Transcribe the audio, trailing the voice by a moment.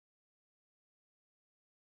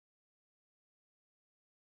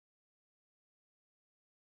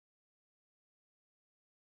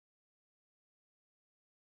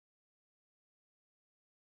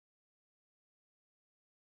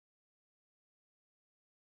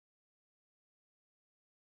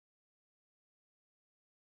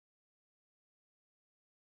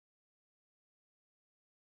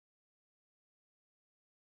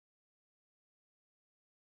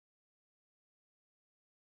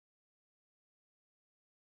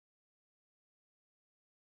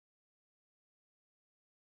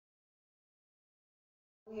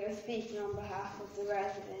We are speaking on behalf of the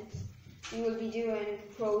residents. We will be doing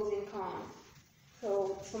pros and cons.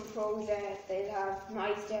 So some pros are they'll have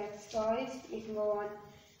nice dark skies. You can go on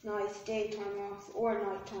nice daytime walks or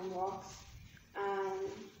nighttime walks.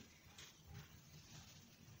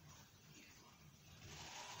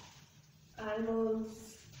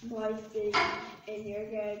 Animals might be in your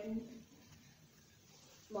garden,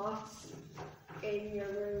 moths in your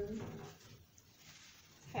room,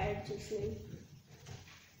 hard to sleep,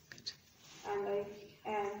 and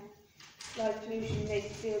light pollution makes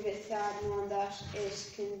you feel a bit sad knowing that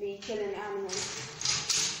it can be killing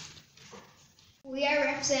animals. We are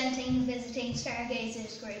representing the Visiting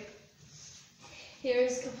Stargazers group.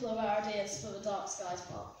 Here's a couple of our ideas for the Dark Sky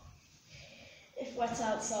Park. If wet's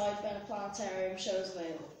outside, then a planetarium shows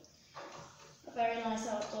available. A very nice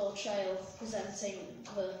outdoor trail presenting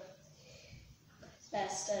the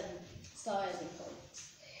best stargazing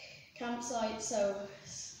points. Campsite so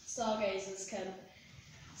stargazers can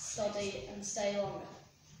study and stay longer.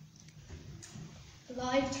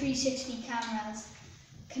 Live 360 cameras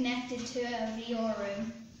connected to a VR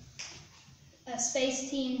room. A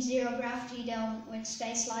space-themed zero-gravity dome with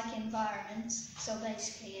space-like environments, so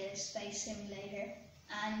basically a space simulator.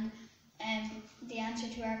 And the answer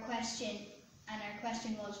to our question,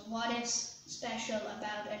 was, what is special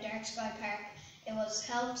about a dark sky park? It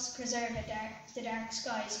helps preserve the dark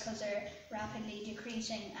skies because they're rapidly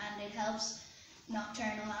decreasing, and it helps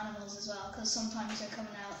nocturnal animals as well, because sometimes they're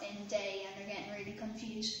coming out in the day and they're getting really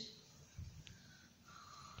confused.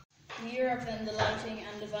 We represent the lighting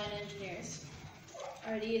and design engineers.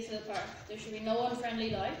 Our ideas for the park. There should be no unfriendly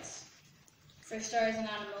lights. For stars and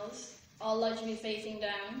animals, all lights should be facing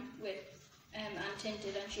down and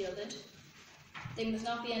tinted and shielded. There must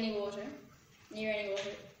not be any water, near any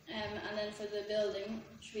water. And then for the building,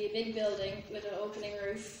 it should be a big building with an opening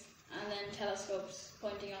roof and then telescopes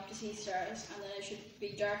pointing up to see stars, and then it should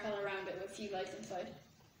be dark all around it with a few lights inside.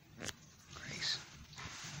 Great.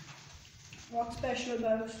 What's special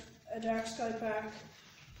about a dark sky park?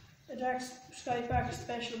 A dark sky park is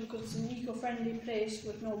special because it's an eco-friendly place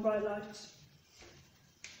with no bright lights.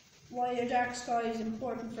 Why are dark skies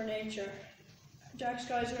important for nature? Dark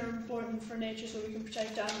skies are important for nature so we can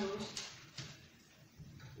protect animals.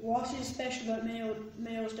 What is special about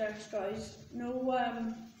Mayo's dark skies?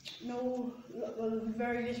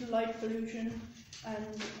 Very little light pollution,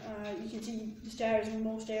 and you can see the stars in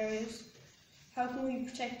most areas. How can we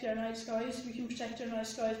protect our night skies? We can protect our night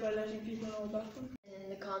skies by letting people know about them. In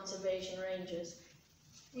the conservation ranges.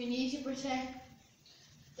 We need to protect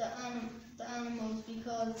the animals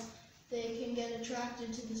because they can get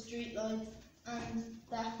attracted to the street lights and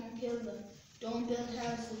that can kill them. Don't build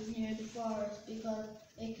houses near the forest because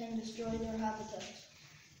it can destroy their habitats.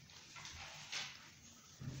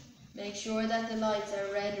 Make sure that the lights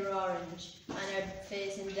are red or orange and are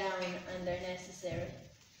facing down and they're necessary.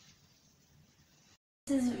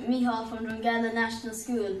 This is Michal from Drumgalla National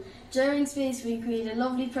School. During Space Week we had a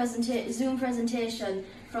lovely Zoom presentation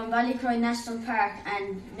from Ballycroy National Park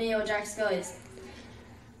and Mayo Dark Skies.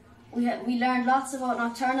 We learned lots about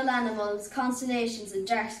nocturnal animals, constellations and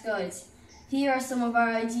dark skies. Here are some of our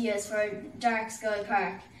ideas for a dark sky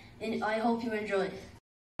park, and I hope you enjoy.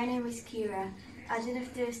 My name is Kira, and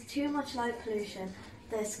if there's too much light pollution,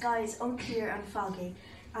 the sky is unclear and foggy,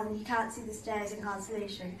 and you can't see the stars and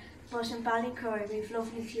constellation. But in Ballycroy we have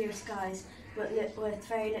lovely clear skies with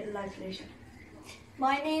very little light pollution.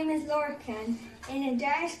 My name is Lorcan. In a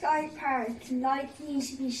dark sky park, lights need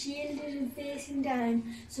to be shielded and facing down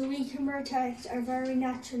so we can protect our very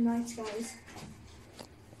natural night skies.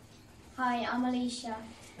 Hi, I'm Alicia.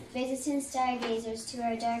 Visiting stargazers to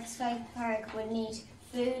our dark sky park will need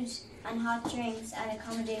food and hot drinks and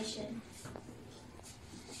accommodation.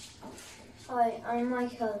 Hi, I'm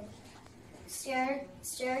Michael.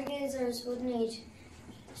 Stargazers would need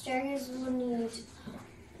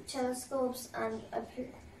telescopes and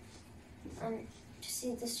to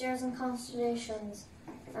see the stars and constellations,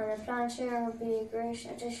 and a planetarium would be a great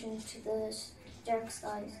addition to the dark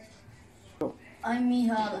skies. I'm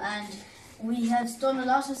Michal, and we have done a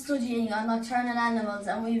lot of studying on nocturnal animals,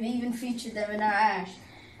 and we've even featured them in our art.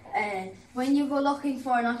 When you go looking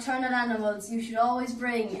for nocturnal animals, you should always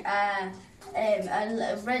bring a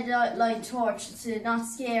red light torch to not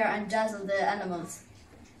scare and dazzle the animals.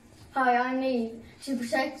 Hi, I'm Neve. To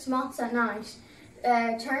protect moths at night,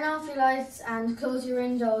 turn off your lights and close your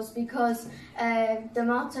windows because the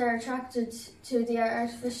moths are attracted to the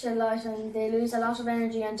artificial light and they lose a lot of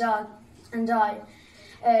energy and die.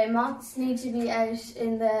 Moths need to be out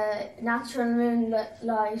in the natural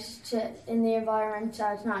moonlight in the environment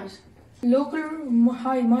at night.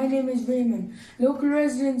 Hi, my name is Raymond. Local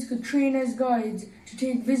residents could train as guides to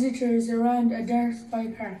take visitors around a dark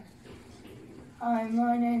sky park. Hi,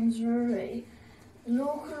 my name's Rory.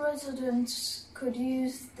 Local residents could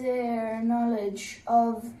use their knowledge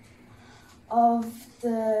of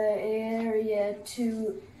the area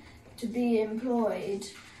to be employed,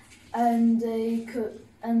 and they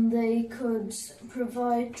could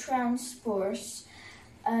provide transport,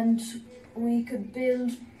 and we could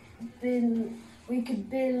build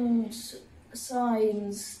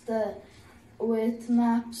signs that with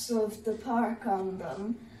maps of the park on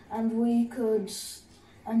them, and we could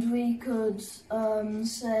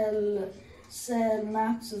sell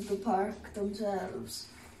maps of the park themselves.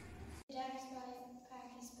 The Dark Sky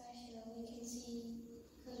Park is special. We can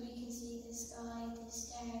see the sky, the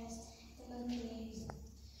stars, the monkeys.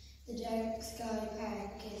 The Dark Sky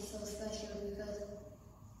Park is so special because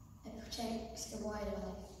it protects the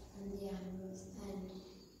wildlife and the animals, and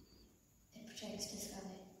it protects the sky.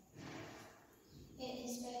 It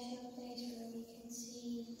is a special place where we can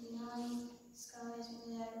see the night skies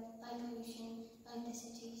without light pollution like the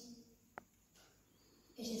cities.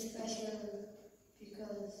 It is special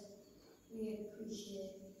because we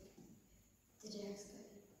appreciate the dark sky.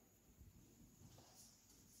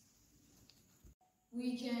 We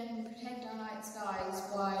can protect our night skies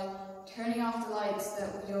by turning off the lights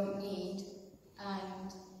that we don't need,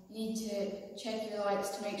 and you need to check your lights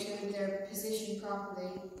to make sure that they're positioned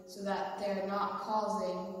properly so that they're not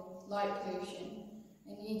causing light pollution.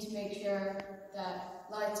 And you need to make sure that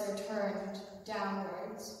lights are turned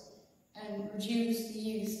downwards, and reduce the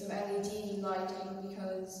use of LED lighting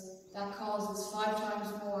because that causes 5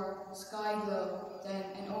 times more sky glow than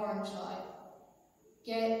an orange light.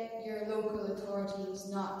 Get your local authorities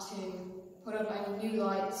not to put up any new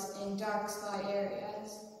lights in dark sky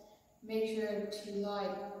areas. Make sure that your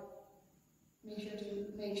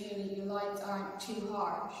lights aren't too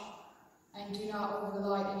harsh, and do not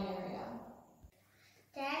overlight an area.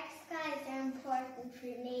 Dark skies are important for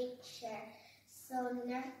nature, so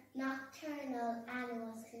nocturnal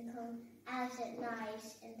animals can come out at night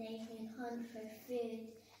and they can hunt for food,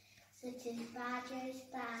 such as badgers,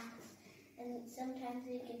 bats, and sometimes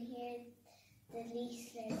we can hear the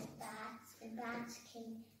leaseless bats. The bats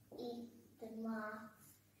can eat the moths,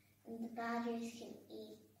 and the badgers can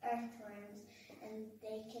eat earthworms, and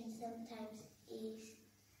they can sometimes eat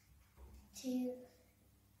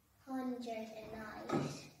 200 a night.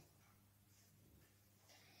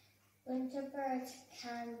 Winter birds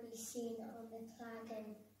can be seen on the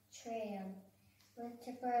Clagan Trail.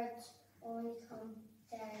 Winter birds only come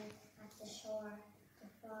down at the shore to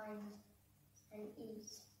find and eat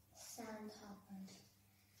sandhoppers.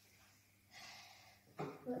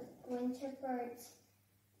 Winter birds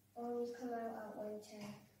only come out at winter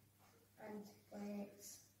and when it's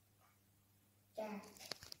dark.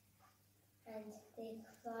 And they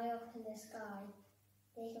fly up in the sky.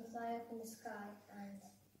 They can fly up in the sky and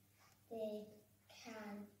they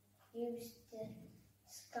can use the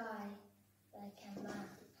sky like a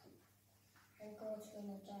map and go to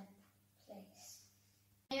another place.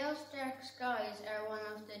 Mayo's dark skies are one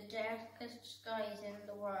of the darkest skies in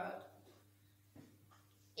the world.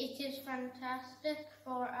 It is fantastic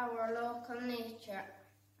for our local nature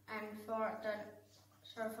and for the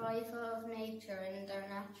survival of nature in their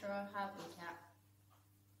natural habitat.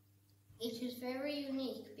 It is very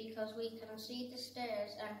unique because we can see the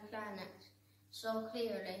stars and planets so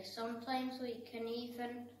clearly. Sometimes we can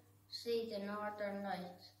even see the northern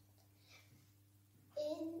lights.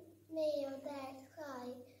 In Mayo Dark Sky,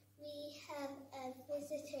 we have a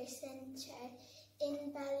visitor centre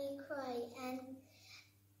in Ballycroy, and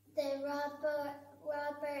the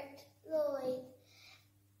Robert Lloyd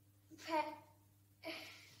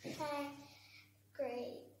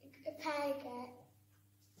Parker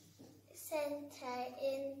Centre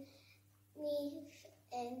in Meath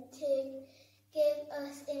to give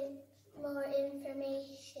us more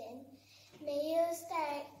information. Mayo's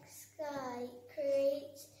Dark Sky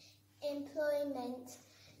creates employment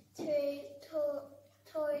through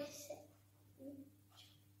tourism.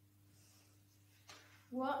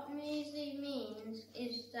 What MUSE means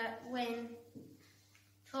is that when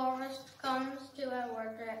tourists come to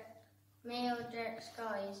our Mayo Dark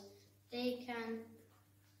Skies, they can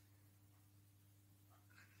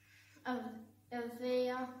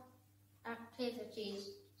avail activities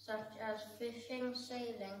such as fishing,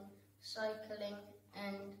 sailing, cycling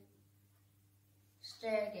and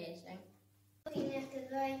stargazing. Looking at the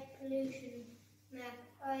light pollution map,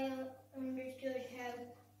 I understood how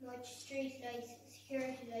much street lights,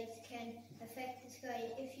 security lights can affect the sky.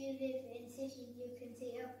 If you live in cities, you can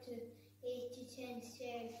see up to 8 to 10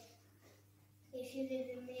 stairs. If you live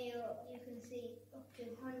in Mayo, you can see up to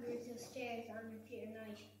hundreds of stairs on a clear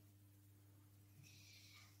night.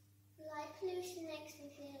 Light pollution makes me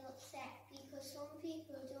feel upset because some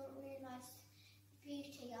people don't realise the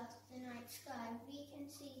beauty of the night sky. We can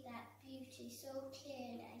see that beauty so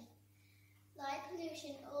clearly. Light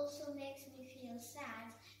pollution also makes me feel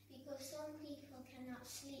sad because some people cannot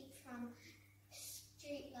sleep from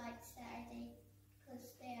street lights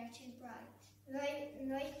because they are too bright. Light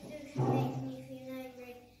pollution makes me feel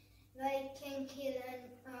angry. Light can kill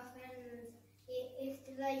off animals. If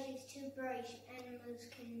the light is too bright, animals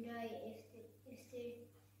can die.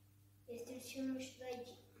 If there's too much light,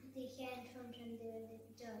 they can't hunt and they'll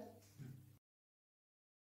die.